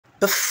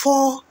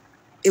Before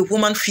a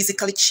woman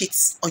physically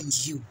cheats on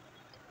you,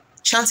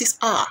 chances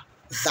are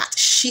that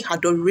she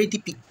had already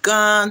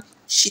begun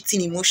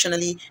cheating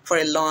emotionally for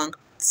a long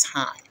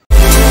time.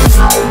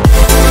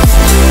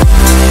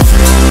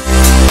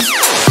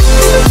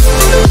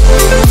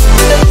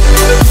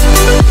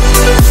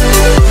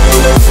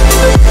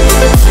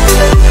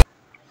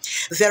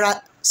 There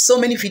are so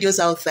many videos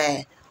out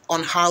there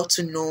on how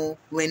to know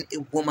when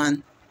a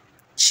woman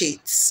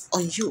cheats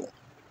on you,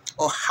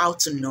 or how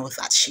to know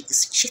that she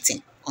is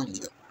cheating on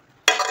you.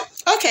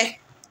 Okay,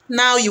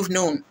 now you've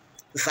known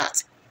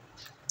that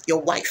your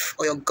wife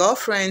or your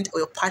girlfriend or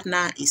your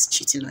partner is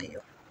cheating on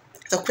you.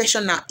 The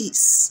question now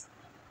is,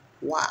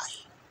 why?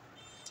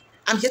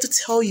 I'm here to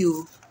tell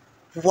you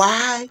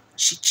why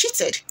she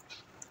cheated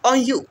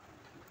on you.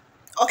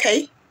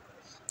 Okay,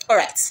 all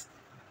right.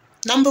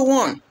 Number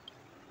one,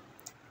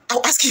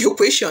 I'll ask you a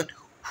question.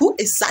 Who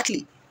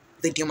exactly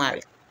did you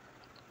marry?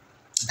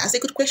 That's a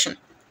good question.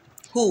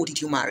 Who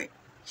did you marry?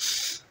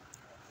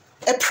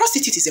 A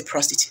prostitute is a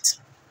prostitute.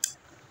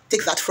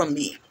 Take that from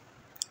me.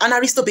 An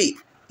aristo babe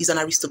is an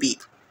aristo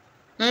babe.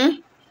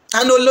 An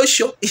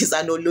olosho is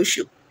an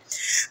olosho.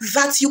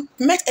 That you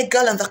met a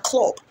girl in the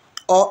club,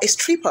 or a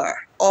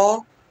stripper,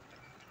 or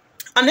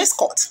an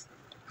escort,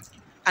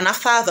 and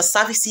after the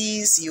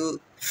services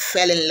you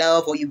fell in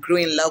love, or you grew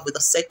in love with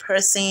a said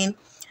person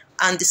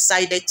and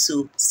decided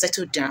to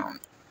settle down.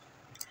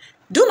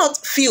 Do not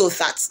feel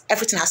that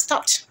everything has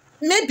stopped.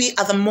 Maybe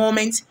at the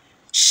moment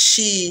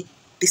she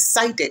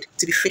decided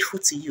to be faithful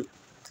to you,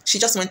 she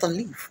just went on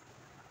leave.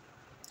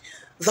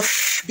 The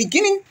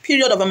beginning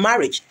period of a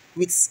marriage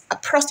with a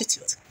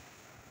prostitute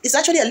is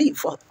actually a leave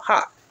for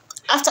her.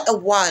 After a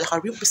while,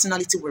 her real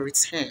personality will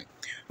return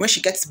when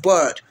she gets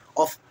bored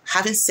of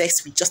having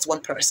sex with just one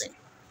person.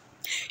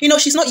 You know,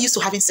 she's not used to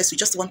having sex with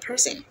just one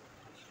person.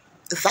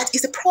 That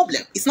is the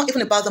problem. It's not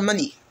even about the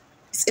money.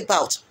 It's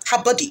about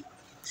her body.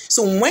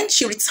 So when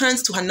she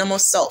returns to her normal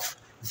self,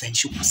 then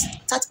she will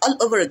start all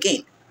over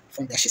again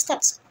from where she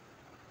stopped.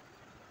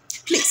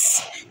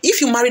 Please, if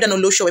you married an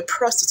olosho, a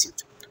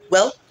prostitute,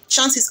 well,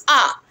 chances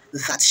are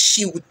that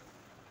she would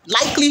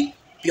likely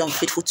be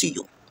unfaithful to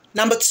you.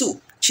 Number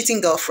two, cheating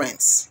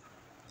girlfriends.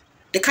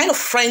 The kind of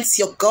friends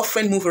your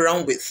girlfriend moves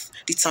around with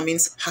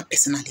determines her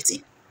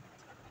personality.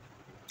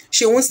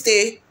 She won't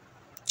stay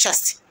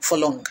chaste for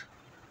long.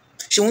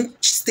 She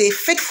won't stay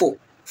faithful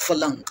for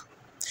long.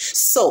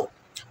 So,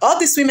 all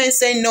these women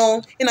say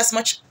no, in as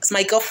much as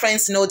my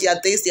girlfriends know they are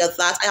this, they are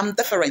that, I am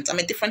different. I'm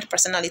a different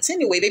personality.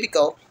 Anyway, baby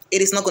girl,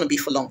 it is not going to be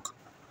for long.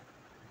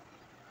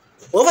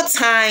 Over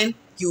time,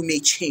 you may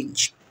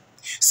change.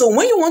 So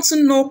when you want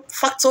to know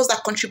factors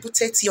that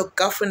contributed to your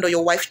girlfriend or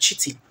your wife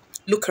cheating,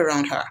 look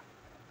around her.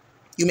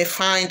 You may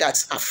find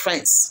that her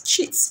friends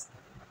cheat.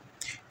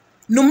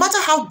 No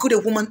matter how good a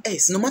woman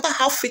is, no matter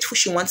how faithful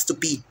she wants to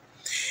be,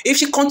 if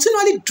she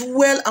continually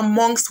dwells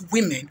amongst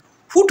women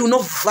who do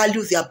not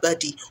value their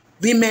body,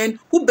 women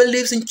who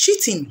believes in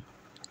cheating,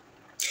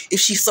 if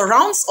she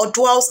surrounds or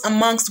dwells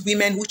amongst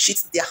women who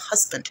cheat their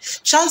husband,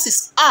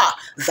 chances are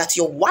that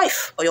your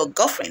wife or your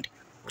girlfriend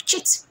will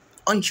cheat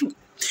on you.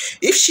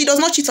 If she does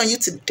not cheat on you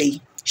today,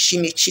 she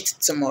may cheat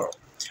tomorrow.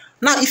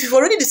 Now, if you've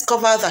already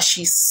discovered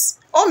that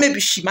or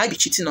maybe she might be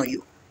cheating on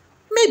you,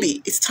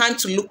 maybe it's time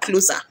to look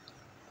closer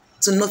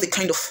to know the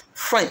kind of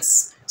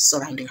friends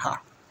surrounding her.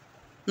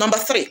 Number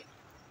three,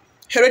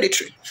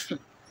 hereditary.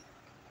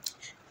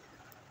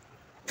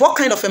 What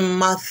kind of a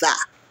mother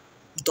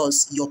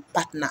does your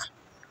partner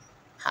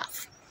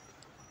have?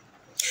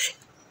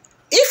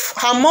 If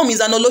her mom is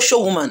an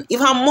olosho woman, if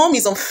her mom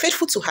is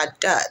unfaithful to her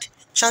dad,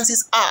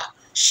 chances are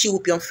she will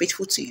be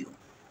unfaithful to you.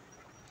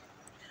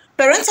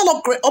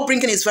 Parental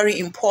upbringing is very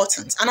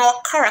important, and our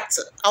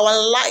character,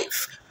 our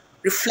life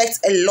reflects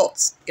a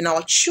lot in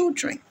our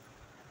children.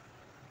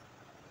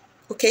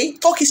 Okay,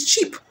 talk is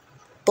cheap,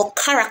 but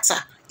character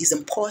is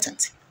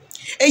important.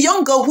 A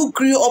young girl who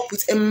grew up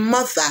with a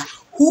mother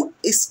who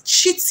is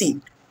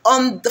cheating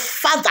on the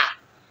father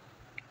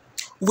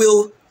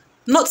will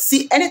not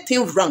see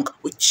anything wrong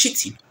with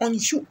cheating on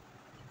you.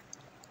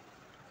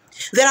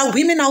 There are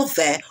women out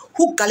there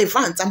who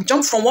gallivant and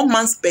jump from one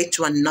man's bed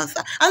to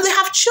another, and they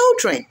have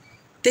children.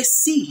 They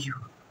see you.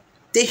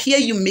 They hear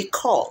you make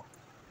call.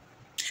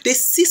 They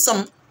see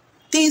some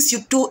things you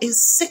do in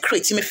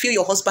secret. You may feel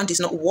your husband is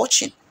not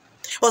watching,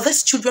 but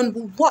these children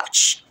will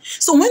watch.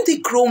 So when they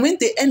grow, when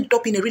they end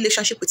up in a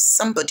relationship with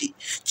somebody,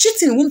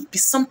 cheating won't be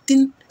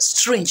something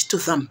strange to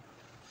them.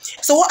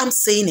 So what I'm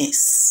saying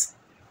is,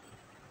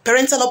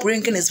 parental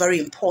upbringing is very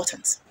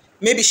important.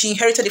 Maybe she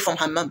inherited it from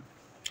her mom.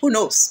 Who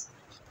knows?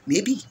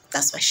 Maybe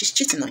that's why she's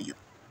cheating on you.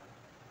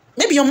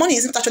 Maybe your money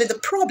isn't actually the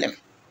problem,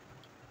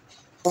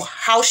 but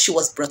how she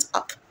was brought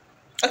up.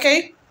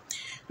 Okay?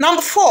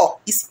 Number four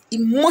is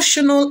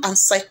emotional and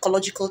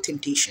psychological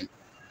temptation.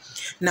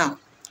 Now,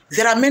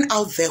 there are men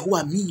out there who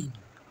are mean.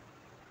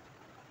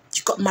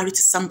 You got married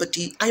to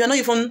somebody and you're not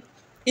even,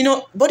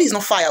 body is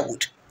not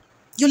firewood.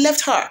 You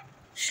left her.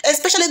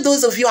 Especially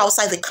those of you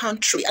outside the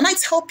country. And I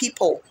tell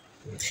people,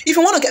 if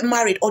you want to get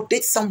married or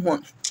date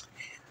someone,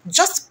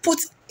 just put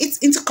it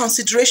into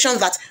consideration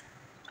that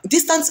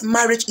distant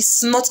marriage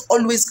is not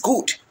always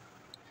good.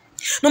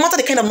 No matter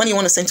the kind of money you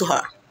want to send to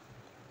her,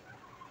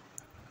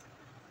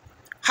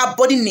 her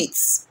body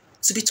needs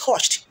to be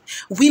touched.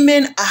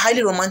 Women are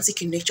highly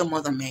romantic in nature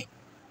more than men.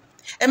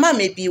 A man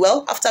may be,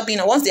 well, after being,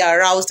 once they are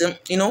aroused,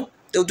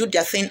 they'll do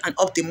their thing and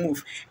up they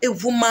move. A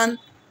woman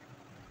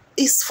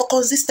is for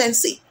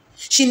consistency.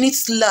 She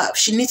needs love.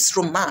 She needs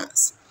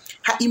romance.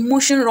 Her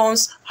emotion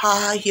runs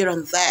high here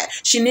and there.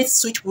 She needs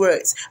sweet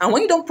words. And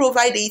when you don't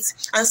provide it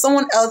and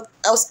someone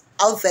else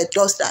out there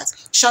does that,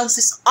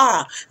 chances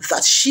are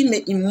that she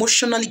may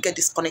emotionally get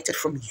disconnected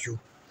from you.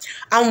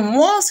 And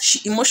once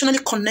she emotionally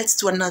connects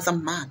to another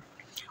man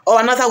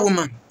or another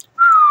woman,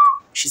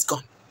 she's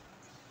gone.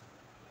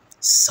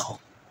 So,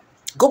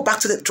 go back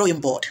to the drawing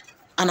board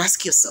and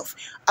ask yourself,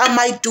 am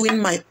I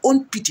doing my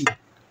own bidding?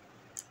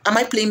 Am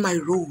I playing my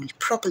role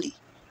properly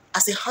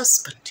as a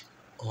husband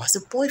or as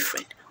a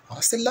boyfriend or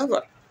as a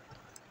lover?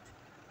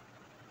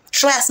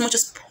 Try as much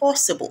as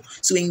possible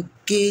to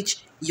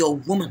engage your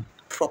woman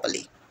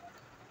properly.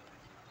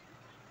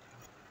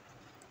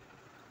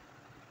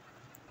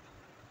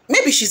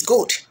 Maybe she's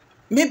good.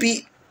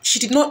 Maybe she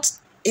did not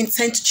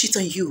intend to cheat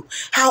on you.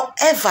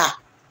 However,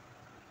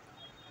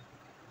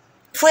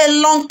 for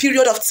a long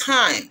period of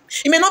time,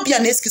 it may not be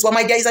an excuse, but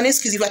my dear, is an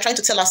excuse if we are trying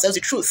to tell ourselves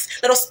the truth.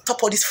 Let us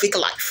stop all this fake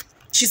life.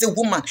 She's a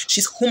woman,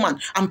 she's human,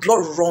 and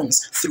blood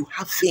runs through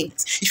her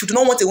veins. If you do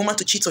not want a woman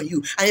to cheat on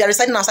you and you are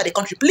residing outside the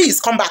country, please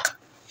come back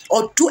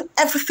or do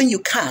everything you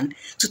can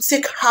to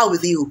take her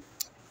with you.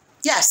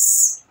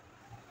 Yes.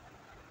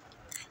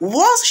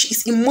 Once she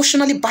is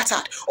emotionally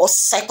battered or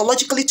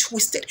psychologically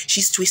twisted,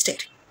 she's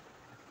twisted.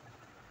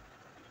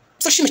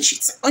 So she may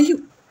cheat on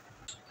you.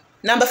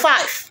 Number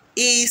 5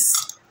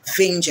 is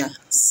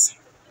vengeance.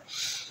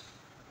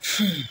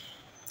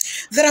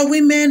 There are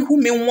women who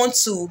may want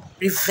to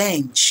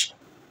revenge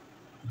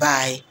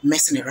by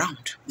messing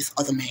around with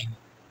other men.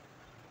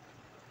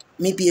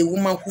 Maybe a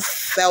woman who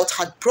felt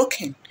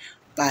heartbroken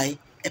by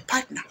a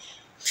partner.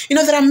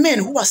 There are men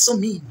who are so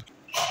mean.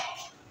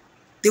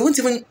 They won't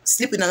even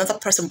sleep with another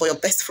person but your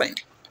best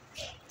friend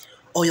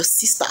or your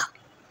sister.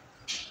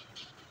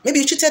 Maybe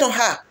you cheated on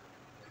her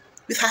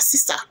with her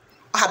sister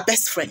or her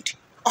best friend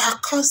or her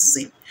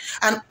cousin,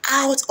 and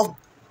out of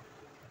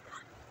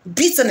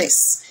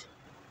bitterness,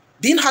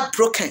 being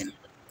heartbroken,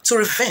 to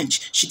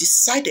revenge, she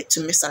decided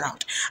to mess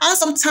around. And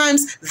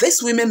sometimes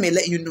these women may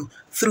let you know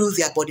through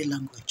their body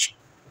language.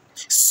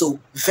 So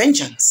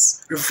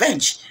vengeance,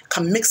 revenge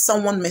can make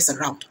someone mess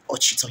around or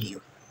cheat on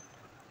you.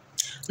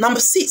 Number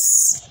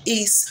 6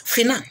 is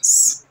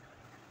finance.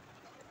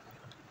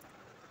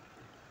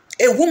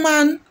 A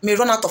woman may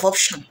run out of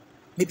option,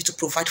 maybe to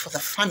provide for the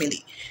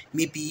family.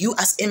 Maybe you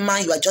as a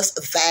man, you are just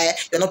there,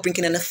 you're not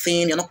bringing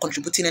anything, you're not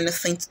contributing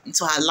anything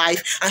into her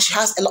life, and she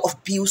has a lot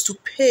of bills to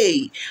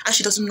pay, and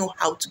she doesn't know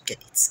how to get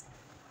it.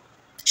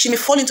 She may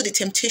fall into the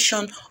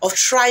temptation of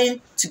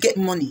trying to get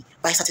money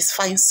by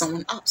satisfying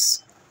someone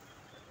else.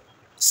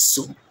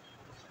 So,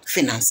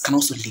 finance can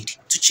also lead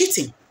to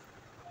cheating.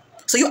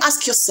 So you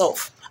ask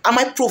yourself, am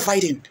I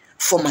providing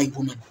for my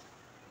woman?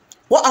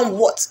 What and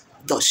what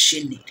does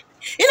she need?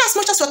 In as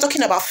much as we're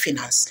talking about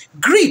finance,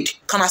 greed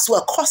can as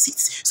well cause it.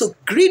 So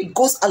greed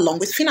goes along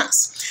with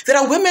finance. There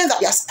are women that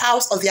their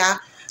spouse or their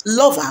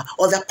lover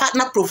or their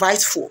partner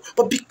provides for,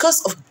 but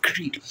because of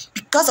greed,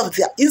 because of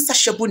their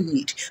insatiable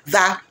need,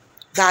 their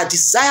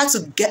desire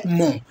to get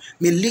more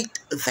may lead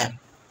them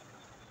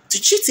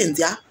to cheating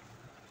their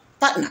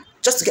partner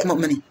just to get more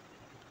money.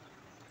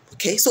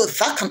 Okay, so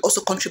that can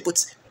also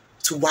contribute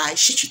to why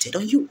she cheated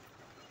on you.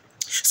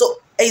 So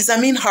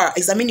examine her,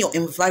 examine your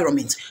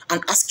environment,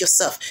 and ask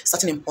yourself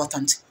certain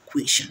important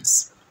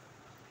questions.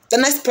 The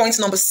next point,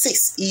 number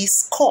 6,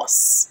 is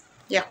cause.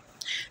 Yeah,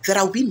 there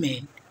are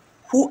women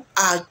who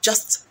are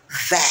just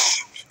there,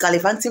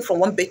 gallivanting from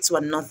one bed to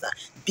another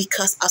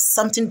because of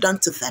something done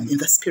to them in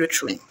the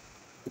spirit realm.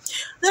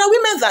 There are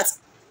women that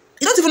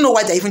you don't even know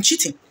why they're even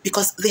cheating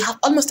because they have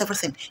almost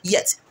everything,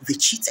 yet they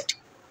cheated.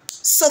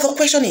 So the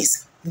question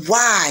is,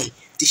 why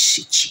did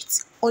she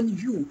cheat on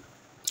you?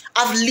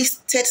 I've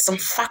listed some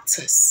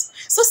factors.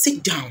 So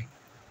sit down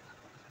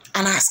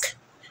and ask,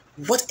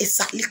 what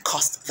exactly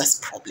caused this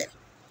problem?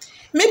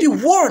 Maybe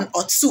 1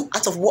 or 2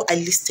 out of what I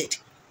listed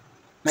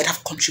might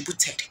have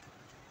contributed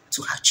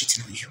to her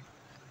cheating on you.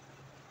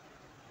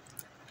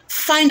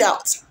 Find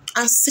out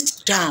and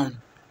sit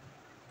down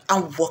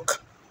and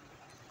work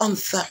on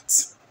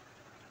that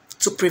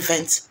to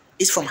prevent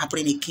it from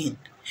happening again.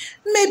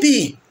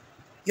 Maybe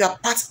you are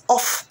part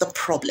of the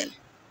problem.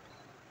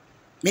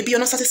 Maybe you're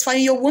not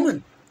satisfying your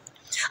woman.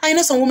 I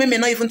know some women may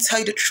not even tell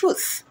you the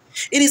truth.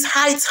 It is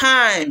high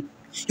time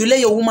you let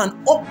your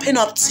woman open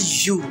up to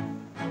you.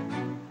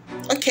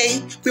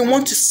 Okay, we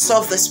want to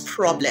solve this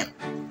problem.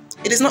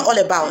 It is not all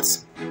about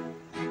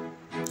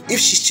if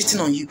she's cheating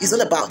on you. It's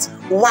all about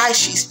why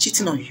she's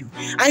cheating on you.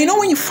 And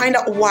when you find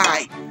out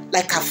why,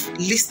 like I've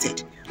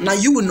listed, now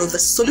you will know the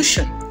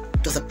solution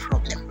to the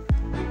problem.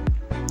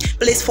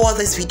 Please forward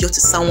this video to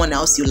someone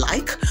else you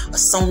like, or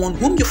someone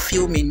whom you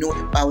feel may know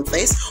about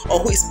this, or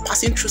who is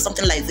passing through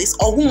something like this,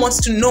 or who wants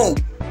to know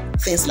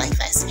things like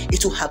this.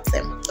 It will help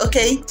them.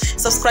 Okay,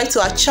 subscribe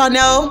to our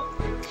channel,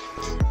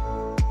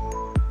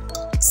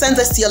 send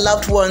this to your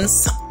loved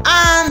ones,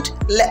 and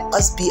let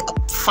us be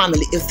a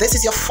family. If this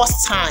is your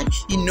first time,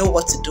 you know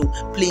what to do.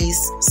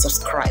 Please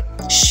subscribe,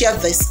 share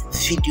this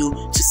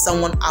video to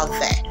someone out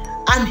there,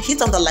 and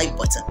hit on the like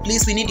button.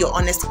 Please, we need your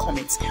honest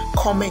comments.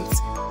 Comment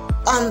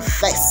on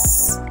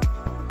this.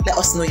 Let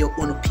us know your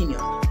own opinion.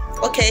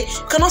 Okay,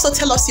 you can also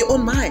tell us your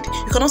own mind.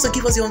 You can also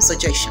give us your own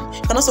suggestion.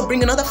 You can also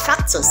bring in other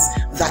factors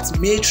that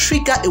may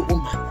trigger a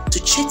woman to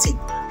cheating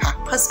her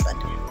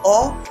husband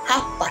or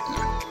her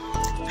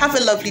partner. Have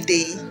a lovely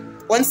day.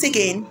 Once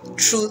again,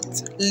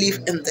 truth live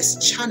in this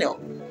channel.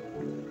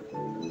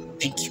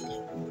 Thank you.